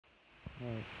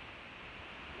Hey.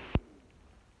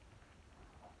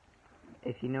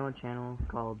 If you know a channel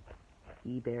called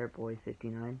HeBear Boy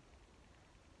 59,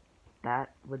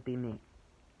 that would be me.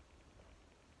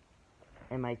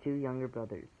 And my two younger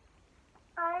brothers.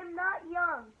 I'm not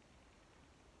young.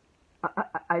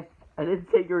 I didn't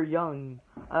say you're young.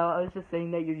 I was just saying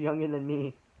that you're younger than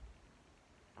me.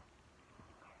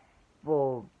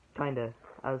 Well, kinda.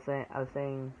 I was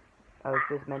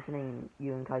just mentioning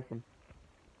you and Kyson.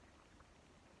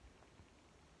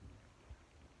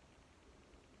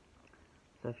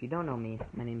 So if you don't know me,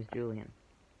 my name is Julien.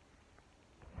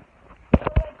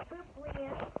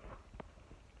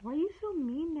 Why are you so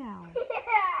mean now?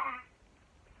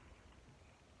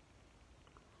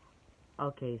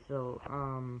 Okay, so,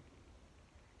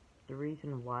 the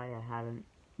reason why I haven't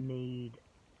made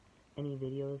any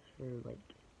videos for, like,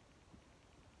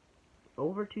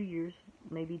 over 2 years,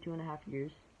 maybe 2.5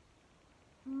 years,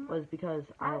 was because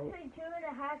Actually,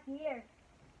 2.5 years.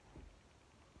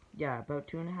 Yeah, about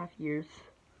 2.5 years,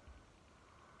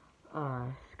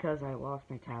 because I lost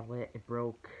my tablet, it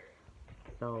broke,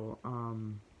 so,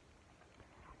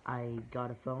 I got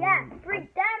a phone. Yeah,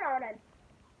 freak that on it.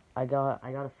 I got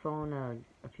a phone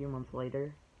a few months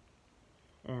later,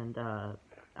 and I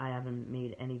haven't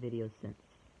made any videos since.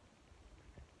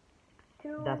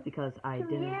 That's because I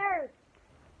didn't. 2 years.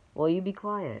 Well, you be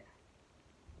quiet.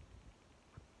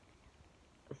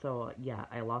 So yeah,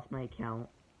 I lost my account.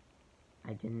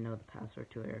 I didn't know the password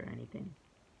to it or anything.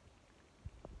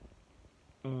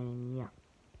 And yeah.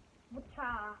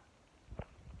 Whatcha?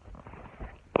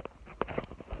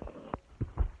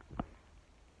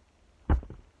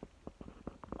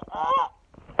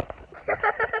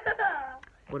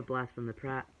 What a blast from the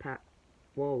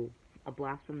Whoa, a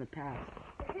blast from the past.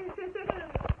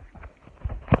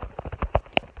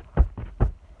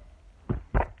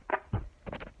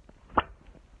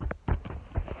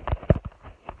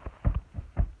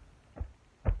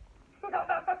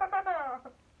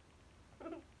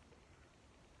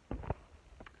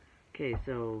 Okay,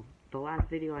 so the last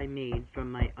video I made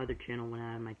from my other channel when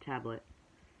I had my tablet,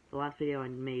 the last video I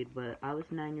made, but I was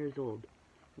 9 years old.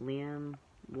 Liam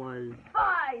was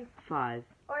 5.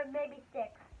 Or maybe 6.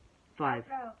 5.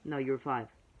 No. No, you were 5.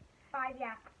 5,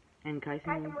 yeah. And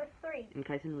Kyson was 3. And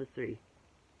Kyson was 3.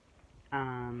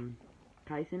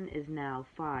 Kyson is now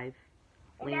 5.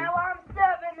 And now I'm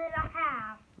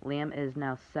 7.5. Liam is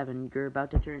now 7. You're about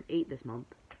to turn 8 this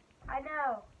month. I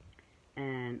know.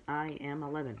 And I am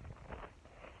 11.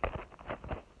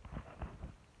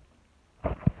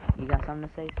 You got something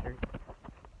to say, sir?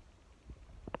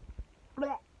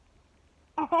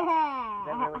 Is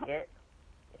that really it?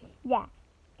 Yeah.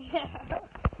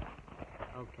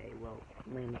 Okay, well,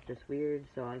 Liam's just weird,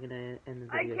 so I'm gonna end the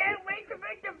I video. can't wait to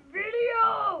make the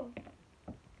video!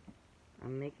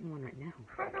 I'm making one right now.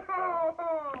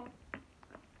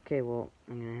 Okay, well,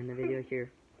 I'm gonna end the video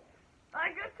here. I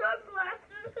got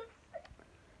sunglasses.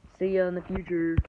 See ya in the future.